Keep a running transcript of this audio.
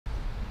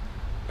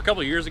A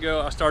couple of years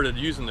ago, I started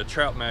using the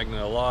Trout Magnet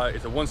a lot.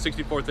 It's a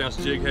 1/64 ounce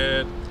jig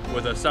head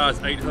with a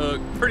size 8 hook,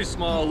 pretty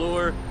small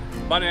lure.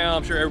 By now,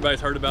 I'm sure everybody's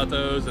heard about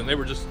those, and they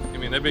were just, I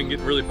mean, they've been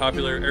getting really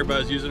popular.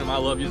 Everybody's using them. I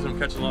love using them,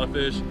 catching a lot of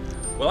fish.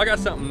 Well, I got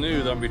something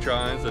new that I'm gonna be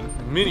trying. It's a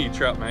mini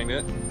Trout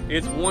Magnet.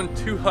 It's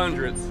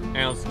 1/200th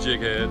ounce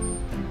jig head.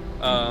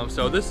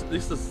 So this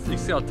is, you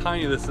see how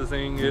tiny this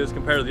thing is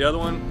compared to the other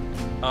one.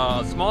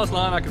 Smallest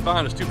line I could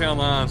find is 2-pound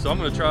line, so I'm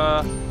gonna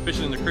try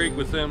fishing in the creek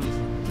with them.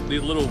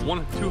 These little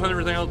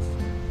 1/200th ounce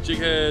jig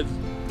heads,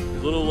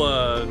 these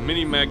little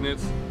mini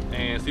magnets,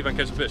 and see if I can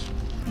catch a fish.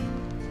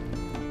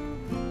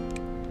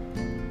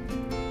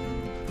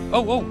 Oh,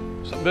 whoa,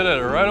 something bit at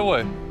it right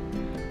away.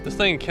 This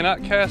thing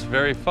cannot cast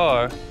very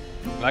far.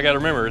 And I gotta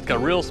remember, it's got a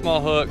real small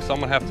hook, so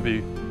I'm gonna have to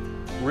be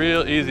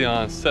real easy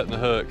on setting the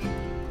hook.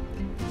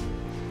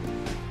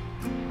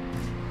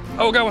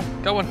 Oh, got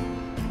one.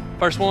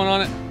 First one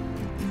on it.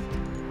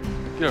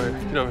 Get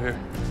over here.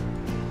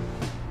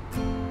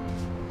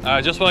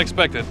 Just what I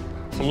expected.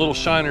 Some little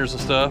shiners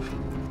and stuff.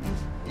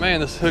 Man,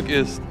 this hook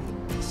is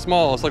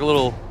small. It's like a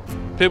little,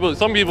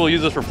 some people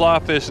use this for fly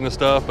fishing and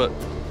stuff, but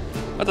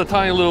that's a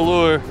tiny little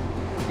lure.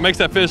 It makes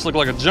that fish look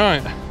like a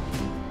giant.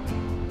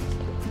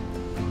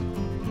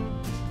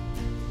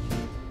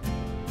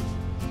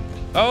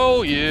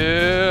 Oh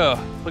yeah,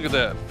 look at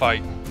that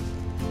fight.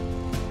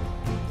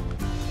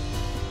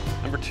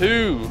 Number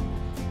 2,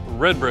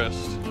 red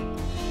breast.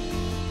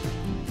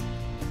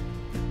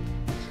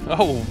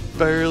 Oh,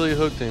 barely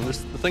hooked him. The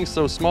thing's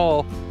so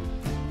small,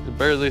 it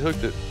barely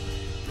hooked it.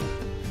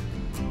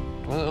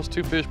 Well, those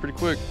 2 fish pretty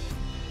quick.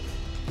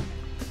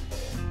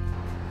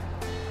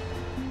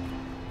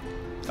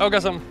 Oh,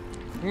 got something.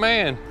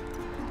 Man,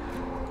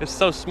 it's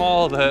so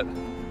small that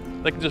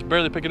they can just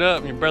barely pick it up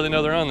and you barely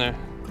know they're on there.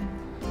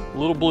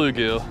 Little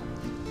bluegill.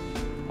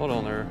 Hold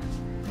on there.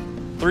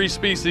 3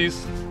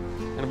 species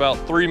in about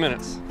 3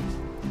 minutes.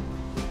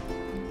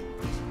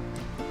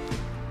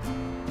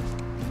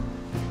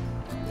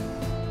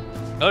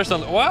 There's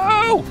something.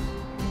 Whoa!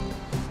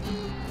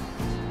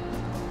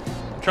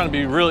 I'm trying to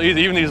be real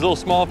easy. Even these little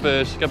small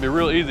fish, gotta be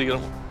real easy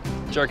to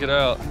jerk it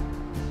out.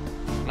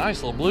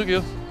 Nice little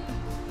bluegill.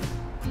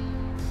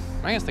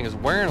 Man, this thing is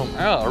wearing them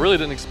out. I really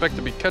didn't expect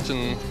to be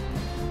catching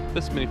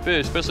this many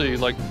fish, especially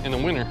like in the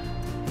winter.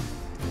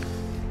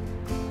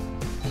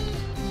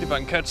 See if I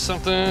can catch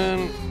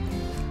something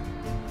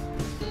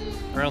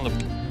around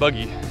the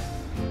buggy.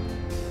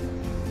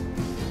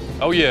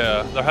 Oh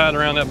yeah, they're hiding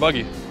around that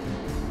buggy.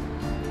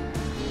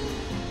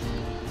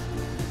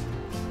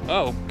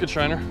 Oh, good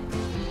shiner.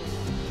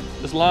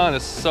 This line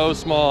is so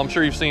small. I'm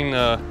sure you've seen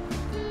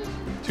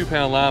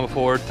 2-pound line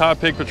before. Tide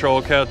Pig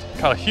Patrol caught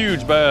a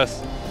huge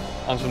bass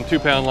on some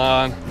 2-pound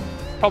line.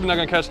 Probably not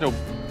gonna catch no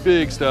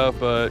big stuff,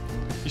 but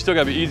you still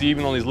gotta be easy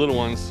even on these little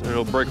ones, or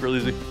it'll break real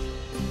easy.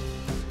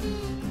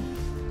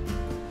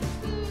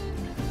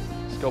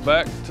 Let's go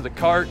back to the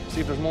cart,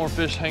 see if there's more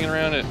fish hanging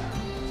around it.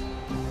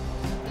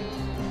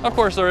 Of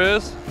course there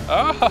is.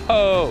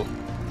 Oh!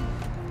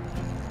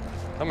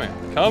 Come here,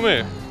 come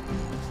here.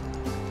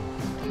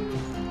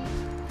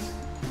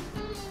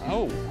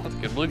 Oh, that's a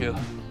good bluegill.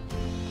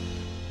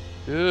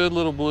 Good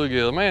little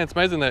bluegill. Man, it's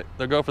amazing that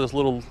they'll go for this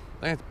little,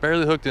 man, it's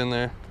barely hooked in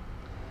there.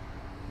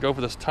 Go for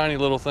this tiny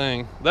little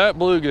thing. That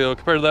bluegill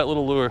compared to that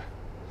little lure.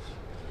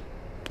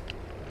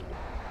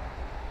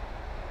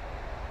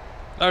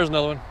 There's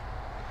another one.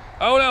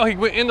 Oh no, he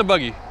went in the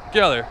buggy.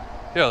 Get out of there,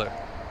 get out of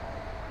there.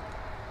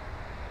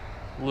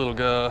 Little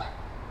guy,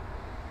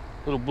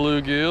 little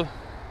bluegill.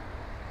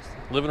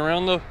 Living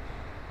around the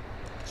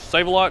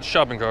Save-A-Lot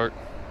shopping cart.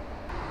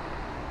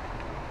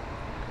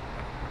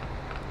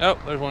 Oh,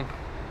 there's one.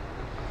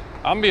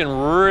 I'm being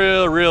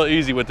real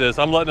easy with this.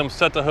 I'm letting them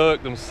set the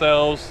hook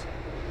themselves,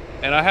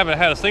 and I haven't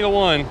had a single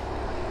one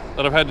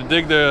that I've had to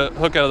dig the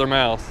hook out of their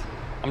mouth.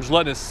 I'm just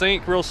letting it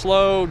sink real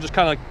slow, just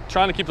kind of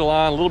trying to keep the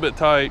line a little bit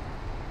tight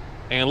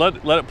and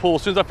let it pull.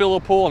 As soon as I feel a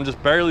little pull, I'm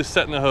just barely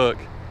setting the hook.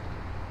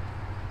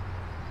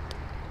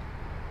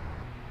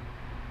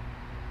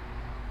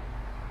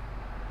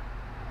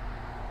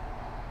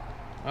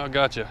 Oh,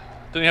 gotcha.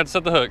 Didn't have to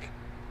set the hook.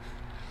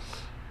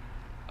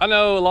 I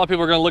know a lot of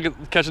people are gonna look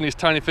at catching these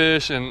tiny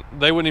fish and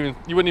you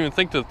wouldn't even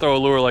think to throw a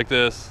lure like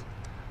this.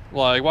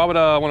 Like, why would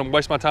I want to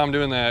waste my time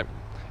doing that?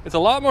 It's a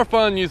lot more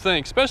fun than you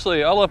think,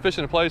 especially I love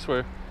fishing in a place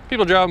where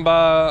people driving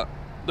by,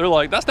 they're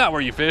like, that's not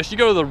where you fish. You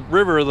go to the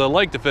river or the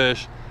lake to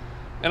fish.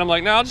 And I'm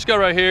like, no, I'll just go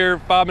right here,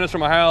 5 minutes from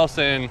my house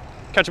and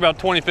catch about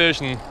 20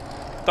 fish in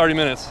 30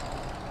 minutes.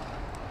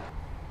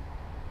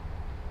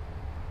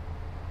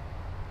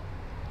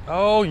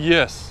 Oh,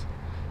 yes.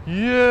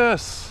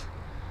 Yes.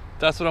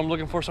 That's what I'm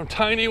looking for, some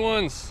tiny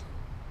ones.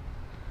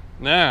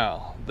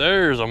 Now,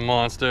 there's a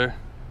monster.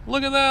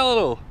 Look at that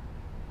little,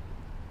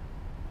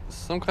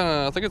 some kind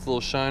of, I think it's a little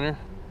shiner.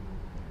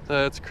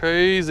 That's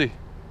crazy.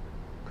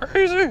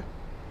 Crazy.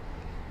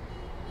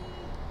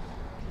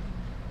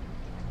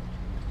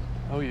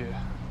 Oh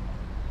yeah.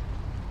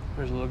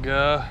 There's a little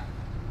guy,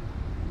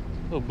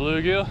 little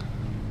bluegill.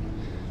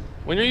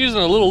 When you're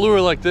using a little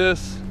lure like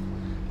this,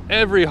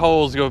 every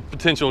hole's got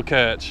potential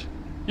catch.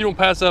 You don't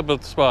pass up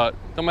at the spot,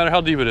 no matter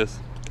how deep it is.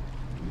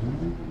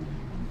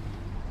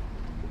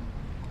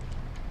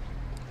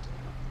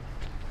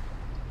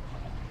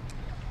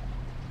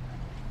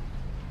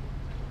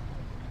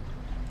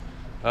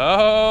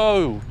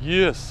 Oh,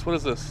 yes. What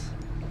is this?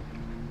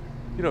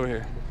 Get over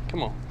here.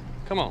 Come on.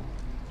 Come on.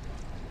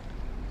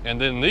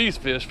 And then these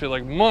fish feel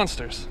like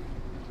monsters.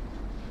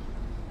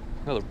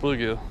 Another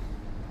bluegill.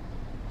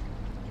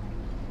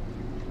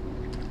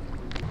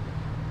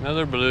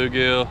 Another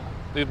bluegill.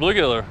 These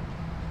bluegill are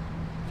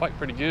fight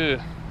pretty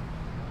good.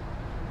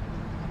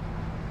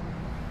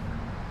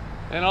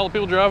 And all the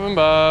people driving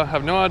by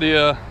have no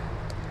idea.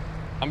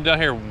 I'm down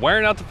here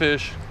wearing out the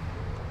fish.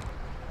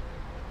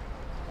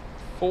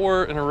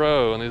 4 in a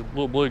row on these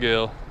little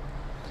bluegill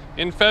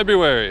in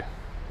February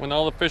when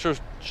all the fish are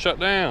shut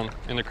down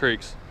in the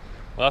creeks.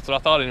 Well, that's what I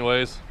thought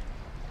anyways.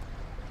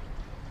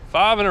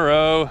 5 in a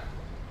row.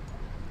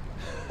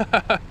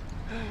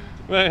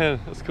 Man,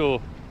 that's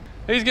cool.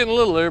 He's getting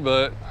littler,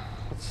 but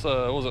it's,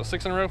 what was it,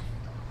 6 in a row?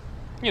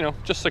 You know,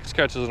 just 6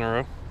 catches in a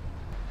row.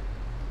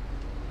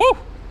 Woo!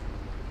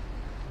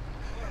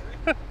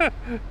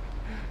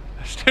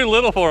 It's too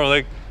little for him,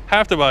 they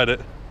have to bite it.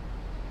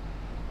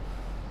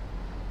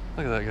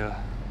 Look at that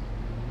guy.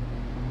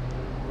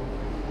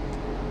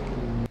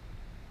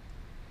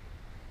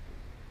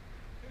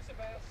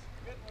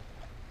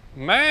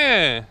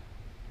 Man!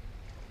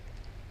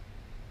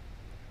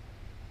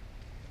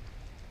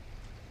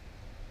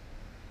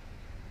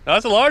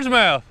 That's a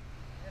largemouth.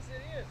 Yes,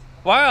 it is.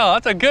 Wow,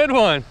 that's a good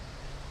one.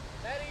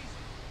 That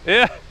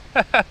easy.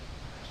 Yeah.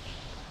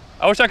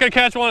 I wish I could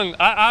catch one.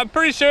 I'm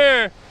pretty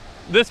sure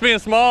this being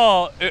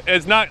small,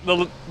 it's not,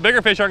 the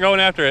bigger fish aren't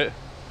going after it.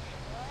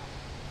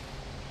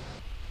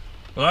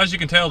 Well, as you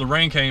can tell, the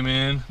rain came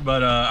in,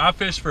 but I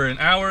fished for an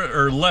hour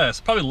or less,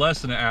 probably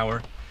less than an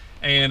hour,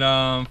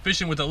 and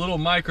fishing with a little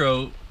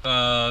micro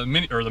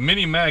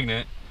mini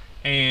magnet,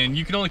 and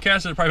you can only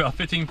cast it at probably about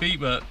 15 feet,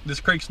 but this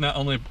creek's not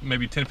only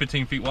maybe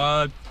 10-15 feet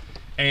wide,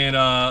 and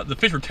the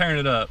fish were tearing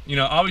it up. You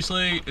know,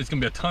 obviously it's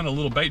gonna be a ton of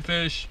little bait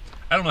fish.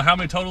 I don't know how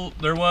many total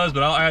there was,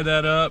 but I'll add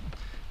that up.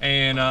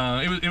 And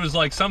it was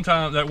like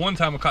sometimes, that one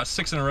time I caught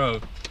 6 in a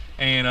row,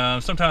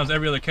 and sometimes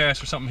every other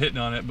cast or something hitting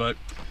on it. But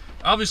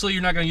obviously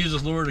you're not going to use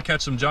this lure to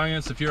catch some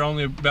giants if you're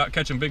only about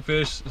catching big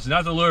fish. It's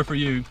not the lure for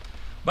you.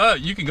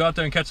 But you can go out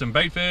there and catch some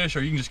bait fish,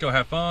 or you can just go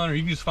have fun, or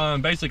you can just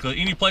find basically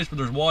any place where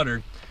there's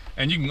water,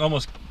 and you can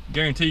almost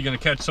guarantee you're going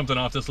to catch something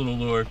off this little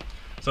lure.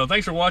 So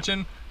thanks for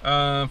watching.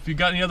 If you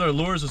got any other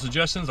lures or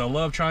suggestions, I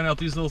love trying out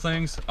these little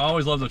things. I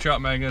always love the trout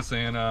magnets,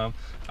 and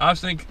I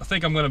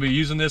think I'm going to be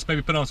using this.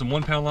 Maybe put on some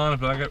 1 pound line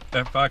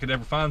if I could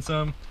ever find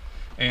some,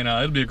 and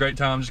it'll be a great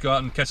time. Just go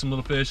out and catch some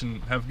little fish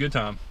and have a good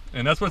time.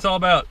 And that's what it's all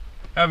about,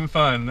 having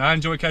fun. I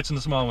enjoy catching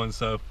the small ones.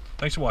 So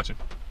thanks for watching.